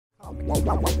I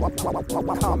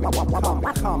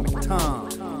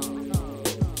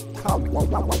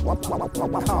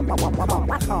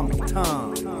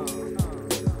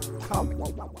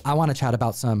want to chat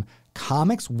about some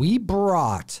comics we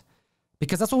brought,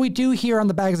 because that's what we do here on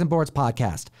the Bags and Boards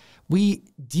podcast. We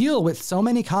deal with so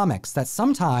many comics that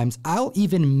sometimes I'll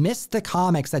even miss the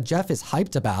comics that Jeff is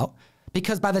hyped about,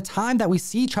 because by the time that we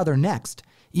see each other next,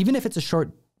 even if it's a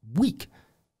short week,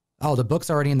 oh, the book's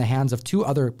already in the hands of 2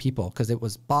 other people because it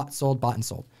was bought and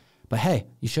sold. But hey,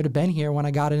 you should have been here when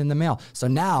I got it in the mail. So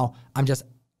now I'm just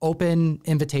open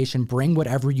invitation, bring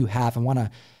whatever you have, and want to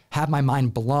have my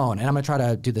mind blown. And I'm going to try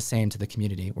to do the same to the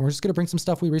community. We're just going to bring some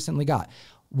stuff we recently got.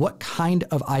 What kind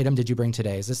of item did you bring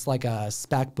today? Is this like a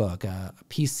spec book, a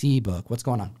PC book? What's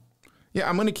going on? Yeah,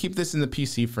 I'm going to keep this in the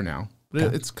PC for now.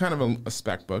 Okay. It's kind of a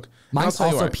spec book. Mine's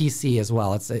also PC as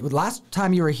well. Last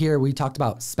time you were here, we talked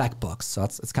about spec books, so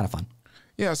it's kind of fun.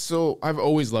 Yeah, so I've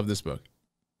always loved this book.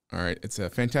 All right, it's a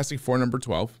Fantastic Four number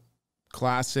 12.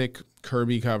 Classic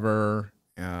Kirby cover,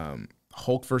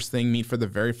 Hulkverse thing, meet for the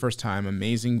very first time.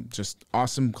 Amazing, just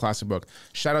awesome classic book.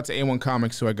 Shout out to A1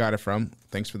 Comics, who I got it from.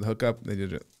 Thanks for the hookup. They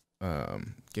did it,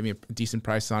 gave me a decent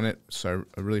price on it, so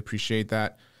I really appreciate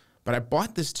that. But I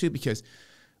bought this too because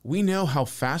we know how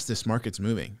fast this market's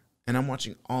moving. And I'm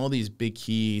watching all these big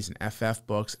keys and FF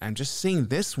books. I'm just seeing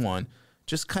this one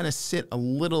just kind of sit a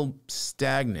little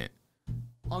stagnant.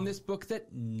 On this book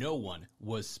that no one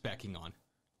was speccing on.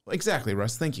 Exactly,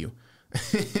 Russ. Thank you.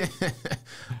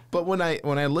 But when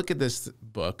I look at this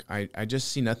book, I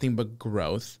just see nothing but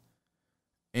growth.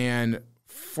 And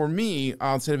for me,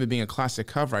 outside of it being a classic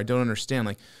cover, I don't understand.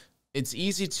 Like, it's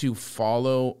easy to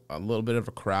follow a little bit of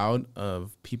a crowd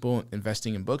of people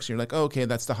investing in books. You're like, oh, okay,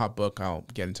 that's the hot book. I'll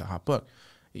get into a hot book.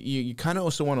 You kind of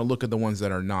also want to look at the ones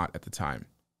that are not at the time.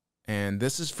 And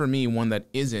this is, for me, one that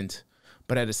isn't,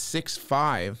 but at a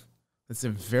 6.5, it's a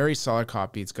very solid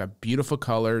copy. It's got beautiful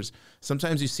colors.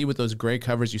 Sometimes you see with those gray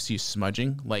covers, you see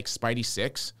smudging, like Spidey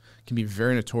 6 can be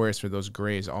very notorious for those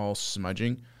grays all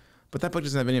smudging. But that book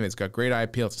doesn't have any of it. It's got great eye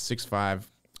appeal. It's a 6.5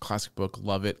 classic book.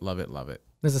 Love it, love it, love it.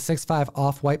 There's a 6.5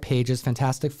 off-white pages,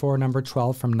 Fantastic Four number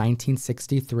 12 from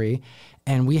 1963.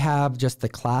 And we have just the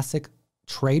classic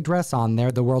trade dress on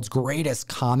there, the world's greatest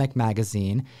comic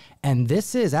magazine. And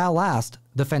this is, at last,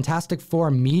 the Fantastic Four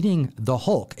meeting the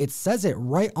Hulk. It says it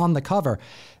right on the cover.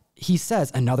 He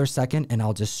says, another second and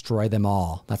I'll destroy them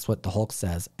all. That's what the Hulk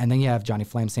says. And then you have Johnny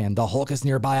Flame saying, the Hulk is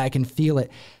nearby, I can feel it.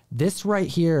 This right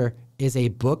here is a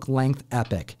book-length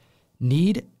epic.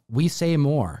 Need we say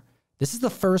more? This is the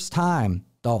first time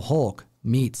the Hulk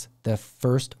meets the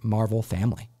first Marvel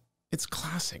family. It's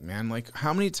classic, man. Like,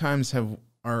 how many times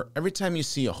every time you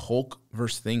see a Hulk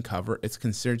versus Thing cover, it's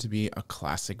considered to be a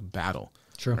classic battle.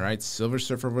 True. All right, Silver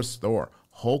Surfer versus Thor,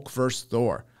 Hulk versus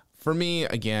Thor. For me,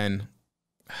 again,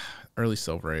 early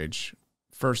Silver Age,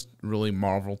 first really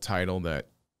Marvel title that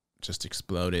just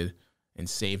exploded and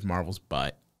saved Marvel's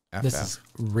butt. FF. This is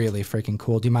really freaking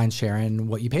cool. Do you mind sharing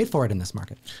what you paid for it in this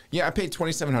market? Yeah, I paid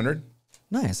 $2,700.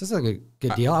 Nice. This is a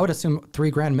good deal. I would assume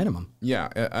 $3,000 minimum.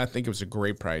 Yeah, I think it was a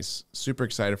great price. Super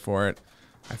excited for it.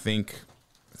 I think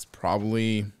it's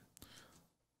probably,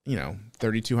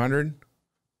 $3,200.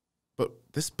 But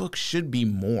this book should be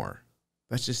more.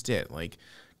 That's just it. Like,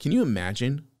 can you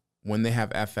imagine when they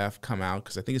have FF come out?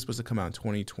 Because I think it's supposed to come out in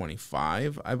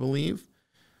 2025, I believe.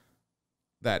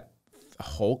 That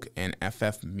Hulk and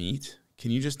FF meet. Can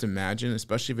you just imagine,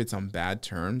 especially if it's on bad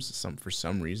terms, for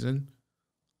some reason?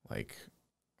 Like,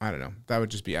 I don't know. That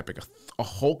would just be epic. A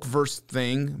Hulk versus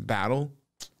Thing battle.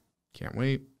 Can't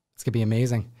wait. It's going to be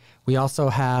amazing. We also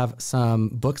have some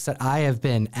books that I have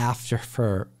been after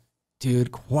for,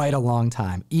 quite a long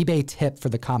time. eBay tip for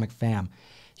the comic fam.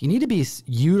 You need to be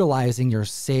utilizing your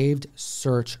saved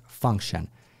search function.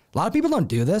 A lot of people don't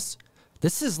do this.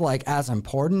 This is like as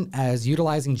important as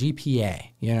utilizing GPA,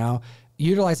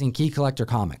 utilizing Key Collector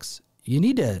Comics. You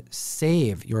need to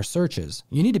save your searches.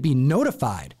 You need to be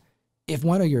notified if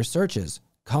one of your searches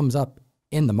comes up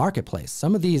in the marketplace.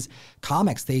 Some of these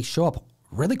comics, they show up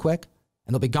really quick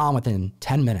and they'll be gone within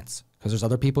 10 minutes because there's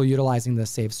other people utilizing the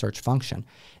save search function.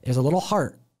 There's a little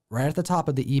heart right at the top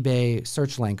of the eBay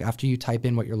search link after you type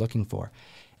in what you're looking for.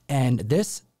 And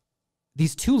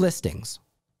these 2 listings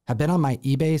have been on my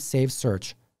eBay save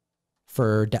search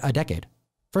for a decade,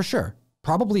 for sure.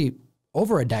 Probably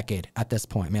over a decade at this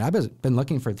point. I mean, I've been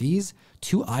looking for these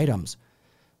 2 items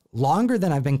longer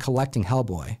than I've been collecting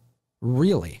Hellboy,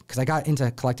 really, because I got into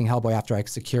collecting Hellboy after I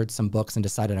secured some books and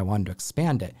decided I wanted to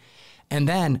expand it. And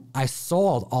then I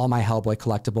sold all my Hellboy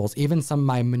collectibles, even some of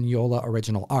my Mignola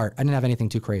original art. I didn't have anything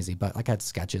too crazy, but like I had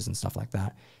sketches and stuff like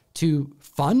that to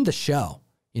fund the show.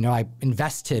 You know, I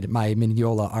invested my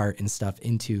Mignola art and stuff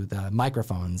into the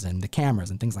microphones and the cameras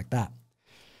and things like that.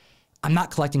 I'm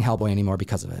not collecting Hellboy anymore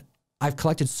because of it. I've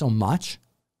collected so much,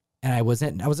 and I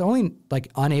was only like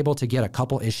unable to get a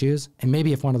couple issues. And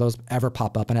maybe if one of those ever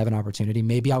pop up and I have an opportunity,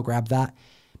 maybe I'll grab that.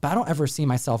 But I don't ever see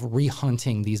myself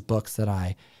re-hunting these books that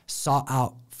I sought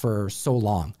out for so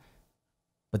long.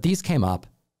 But these came up,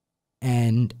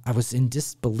 and I was in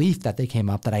disbelief that they came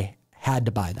up, that I had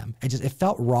to buy them. It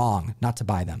felt wrong not to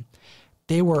buy them.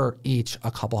 They were each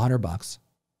a couple $100.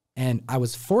 And I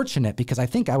was fortunate because I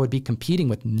think I would be competing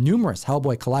with numerous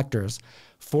Hellboy collectors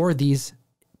for these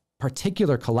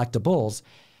particular collectibles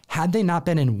had they not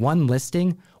been in one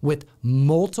listing with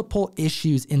multiple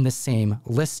issues in the same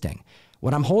listing.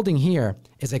 What I'm holding here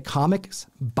is a comics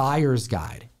buyer's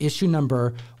guide, issue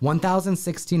number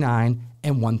 1069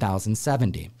 and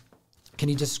 1070. Can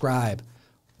you describe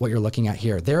what you're looking at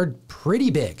here? They're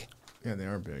pretty big. Yeah, they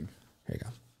are big. Here you go.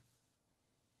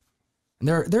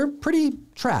 And they're pretty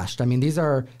trashed. I mean, these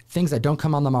are things that don't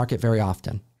come on the market very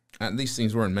often. These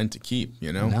things weren't meant to keep,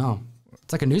 you know? No.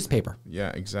 It's like a newspaper. Yeah,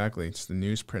 exactly. It's the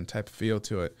newsprint type of feel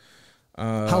to it.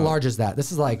 How large is that?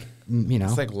 This is like, you know.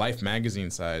 It's like Life magazine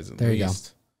size at there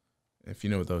least. If you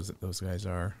know what those guys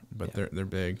are, but they're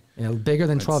big. Yeah, bigger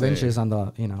than 12 inches on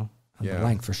the, you know, on the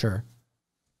length for sure.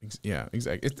 Yeah,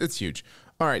 exactly. It's huge.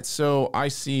 All right, so I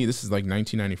see this is like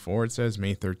 1994. It says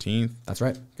May 13th. That's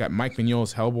right. Got Mike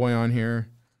Mignola's Hellboy on here,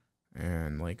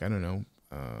 and like I don't know,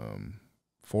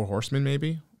 4 Horsemen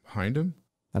maybe behind him.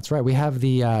 That's right. We have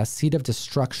the Seed of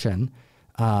Destruction.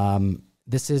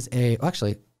 This is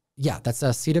that's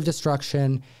a Seed of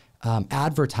Destruction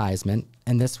advertisement,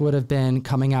 and this would have been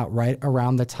coming out right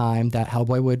around the time that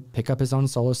Hellboy would pick up his own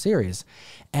solo series.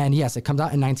 And yes, it comes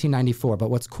out in 1994, but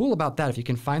what's cool about that, if you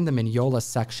can find the Mignola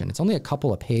section, it's only a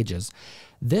couple of pages.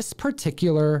 This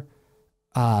particular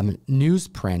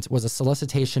newsprint was a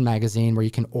solicitation magazine where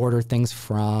you can order things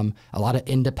from. A lot of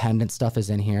independent stuff is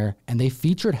in here, and they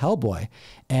featured Hellboy.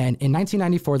 And in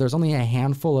 1994, there's only a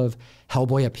handful of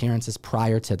Hellboy appearances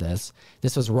prior to this.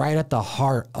 This was right at the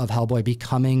heart of Hellboy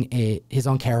becoming his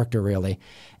own character, really.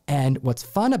 And what's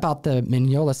fun about the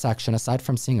Mignola section, aside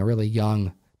from seeing a really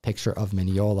young picture of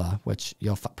Mignola, which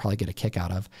you'll probably get a kick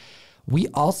out of, we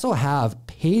also have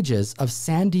pages of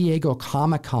San Diego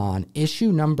Comic-Con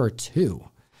issue number 2.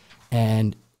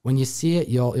 And when you see it,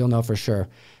 you'll know for sure.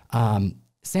 San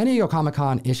Diego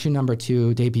Comic-Con issue number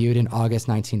 2 debuted in August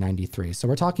 1993. So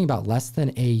we're talking about less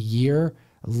than a year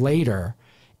later,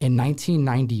 in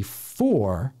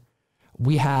 1994,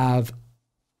 we have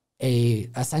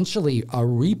essentially a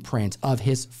reprint of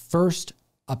his first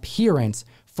appearance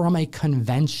from a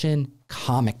convention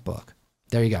comic book.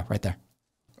 There you go, right there.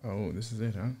 Oh, this is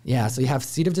it, huh? Yeah, so you have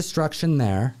Seed of Destruction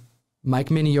there, Mike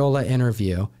Mignola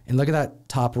interview, and look at that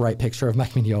top right picture of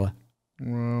Mike Mignola.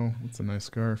 Wow, that's a nice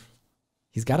scarf.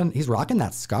 He's rocking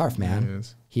that scarf, man.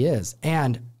 He is.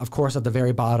 And of course, at the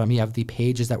very bottom, you have the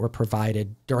pages that were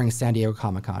provided during San Diego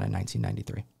Comic-Con in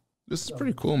 1993. This is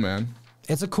pretty cool, man.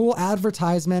 It's a cool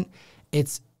advertisement.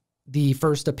 It's the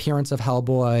first appearance of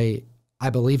Hellboy, I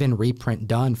believe, in reprint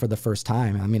done for the first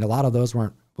time. I mean, a lot of those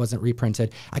wasn't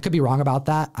reprinted. I could be wrong about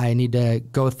that. I need to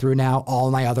go through now all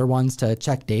my other ones to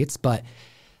check dates, but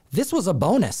this was a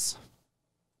bonus.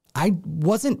 I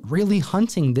wasn't really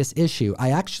hunting this issue.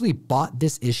 I actually bought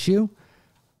this issue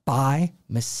by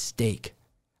mistake.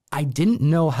 I didn't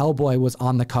know Hellboy was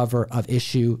on the cover of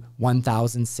issue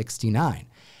 1069.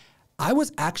 I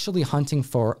was actually hunting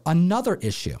for another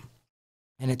issue.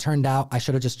 And it turned out I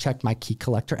should have just checked my Key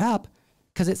Collector app,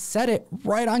 because it said it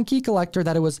right on Key Collector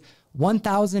that it was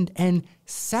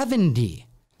 1070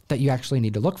 that you actually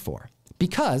need to look for,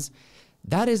 because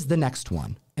that is the next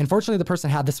one. And fortunately, the person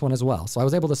had this one as well. So I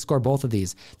was able to score both of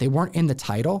these. They weren't in the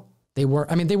title. They were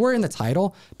in the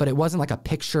title, but it wasn't like a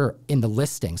picture in the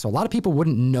listing. So a lot of people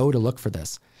wouldn't know to look for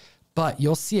this, but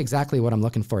you'll see exactly what I'm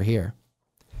looking for here.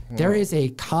 Wow. There is a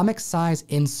comic size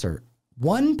insert,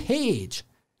 1 page.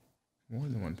 More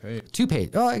than 1 page. 2 page.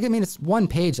 Oh, I mean, it's 1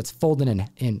 page that's folded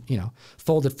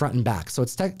folded front and back. So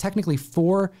it's technically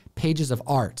 4 pages of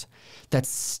art that's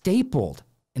stapled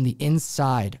in the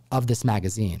inside of this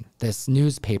magazine, this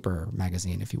newspaper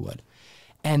magazine, if you would.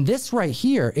 And this right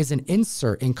here is an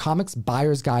insert in Comics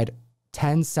Buyer's Guide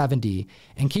 1070.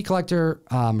 And Key Collector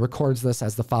records this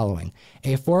as the following: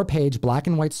 a 4-page black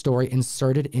and white story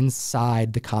inserted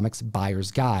inside the Comics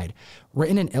Buyer's Guide,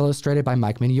 written and illustrated by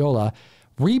Mike Mignola,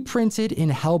 reprinted in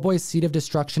Hellboy's Seed of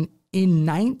Destruction in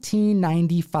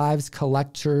 1995's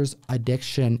Collector's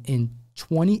Edition in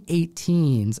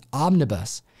 2018's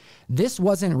Omnibus. This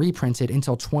wasn't reprinted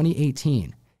until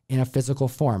 2018 in a physical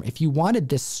form. If you wanted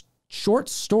this short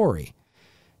story,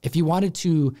 if you wanted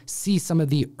to see some of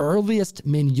the earliest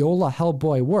Mignola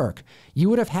Hellboy work, you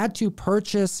would have had to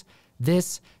purchase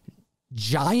this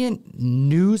giant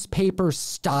newspaper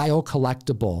style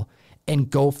collectible and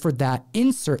go for that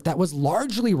insert that was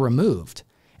largely removed.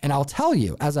 And I'll tell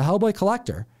you, as a Hellboy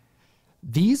collector,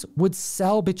 these would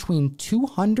sell between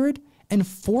 $200 and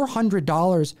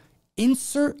 $400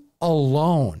 insert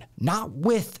alone, not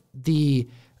with the,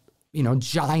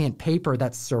 giant paper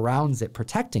that surrounds it,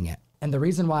 protecting it. And the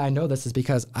reason why I know this is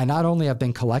because I not only have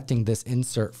been collecting this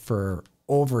insert for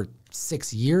over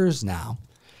 6 years now,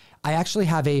 I actually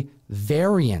have a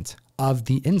variant of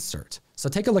the insert. So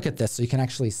take a look at this so you can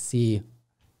actually see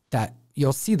that.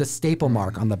 You'll see the staple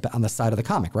mark on the side of the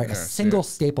comic, right? A single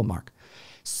staple mark.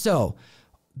 So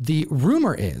the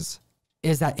rumor is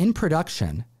that in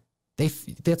production,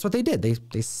 that's what they did.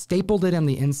 They stapled it on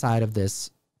the inside of this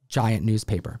giant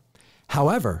newspaper.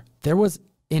 However, there was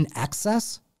in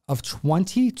excess of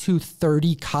 20 to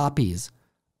 30 copies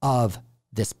of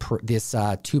this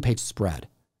 2-page spread,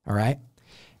 all right?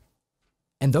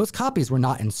 And those copies were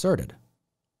not inserted.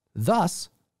 Thus,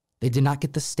 they did not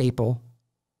get the staple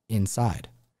inside.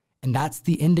 And that's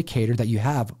the indicator that you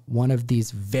have one of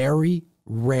these very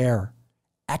rare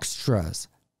extras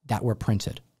that were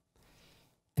printed.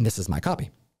 And this is my copy.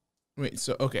 Wait,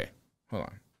 so, okay, hold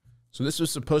on. So this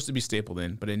was supposed to be stapled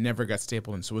in, but it never got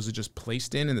stapled in. So was it just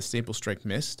placed in and the staple strike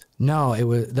missed? No, it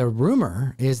was. The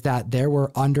rumor is that there were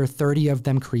under 30 of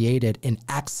them created in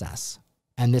excess.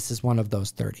 And this is one of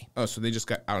those 30. Oh, so they just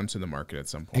got out into the market at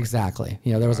some point. Exactly.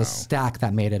 There was a stack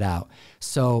that made it out.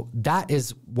 So that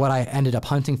is what I ended up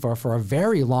hunting for a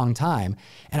very long time.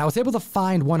 And I was able to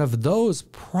find one of those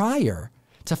prior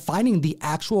to finding the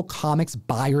actual comics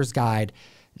buyer's guide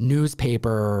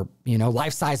newspaper,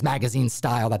 life-size magazine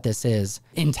style that this is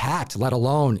intact, let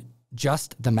alone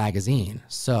just the magazine.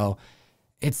 So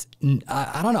it's,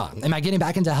 I don't know. Am I getting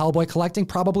back into Hellboy collecting?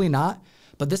 Probably not.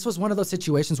 But this was one of those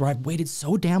situations where I've waited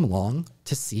so damn long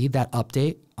to see that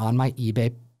update on my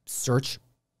eBay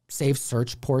save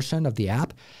search portion of the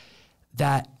app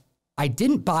that I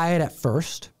didn't buy it at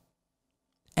first.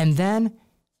 And then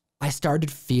I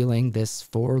started feeling this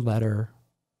 4-letter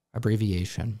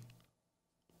abbreviation,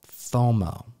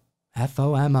 FOMO,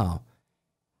 F-O-M-O.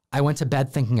 I went to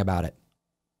bed thinking about it.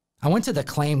 I went to the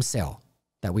claim sale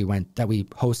that we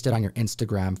hosted on your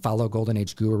Instagram. Follow Golden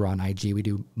Age Guru on IG. We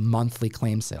do monthly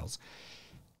claim sales.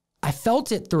 I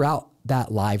felt it throughout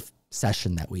that live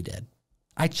session that we did.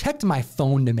 I checked my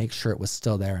phone to make sure it was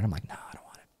still there, and I'm like, no, I don't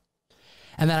want it.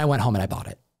 And then I went home and I bought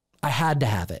it. I had to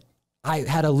have it. I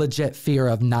had a legit fear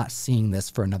of not seeing this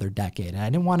for another decade, and I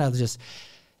didn't want to just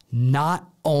not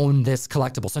own this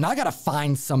collectible. So now I got to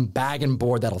find some bag and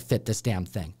board that'll fit this damn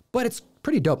thing. But it's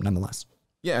pretty dope nonetheless.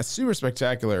 Yeah, it's super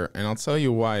spectacular, and I'll tell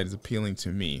you why it's appealing to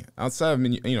me. Outside of,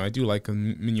 I do like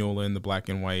Mignola and the black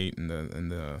and white and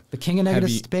the king of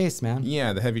negative space, man.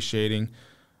 Yeah, the heavy shading.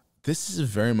 This is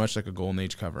very much like a Golden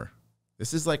Age cover.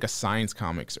 This is like a Science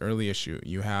Comics early issue.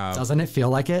 You have, doesn't it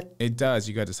feel like it? It does.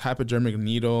 You got this hypodermic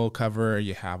needle cover.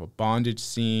 You have a bondage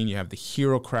scene. You have the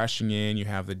hero crashing in. You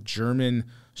have the German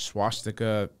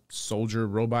swastika soldier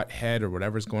robot head or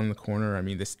whatever's going in the corner. I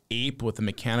mean, this ape with a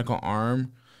mechanical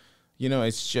arm.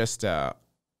 It's just,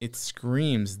 it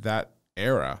screams that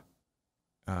era,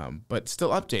 but still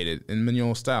updated in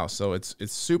Mignola style. So it's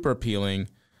super appealing.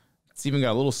 It's even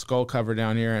got a little skull cover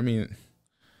down here. I mean,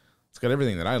 it's got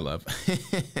everything that I love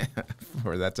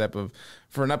for an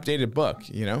updated book,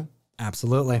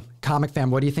 Absolutely. Comic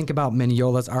Fam, what do you think about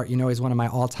Mignola's art? He's one of my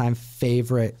all-time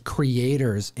favorite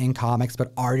creators in comics,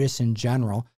 but artists in general.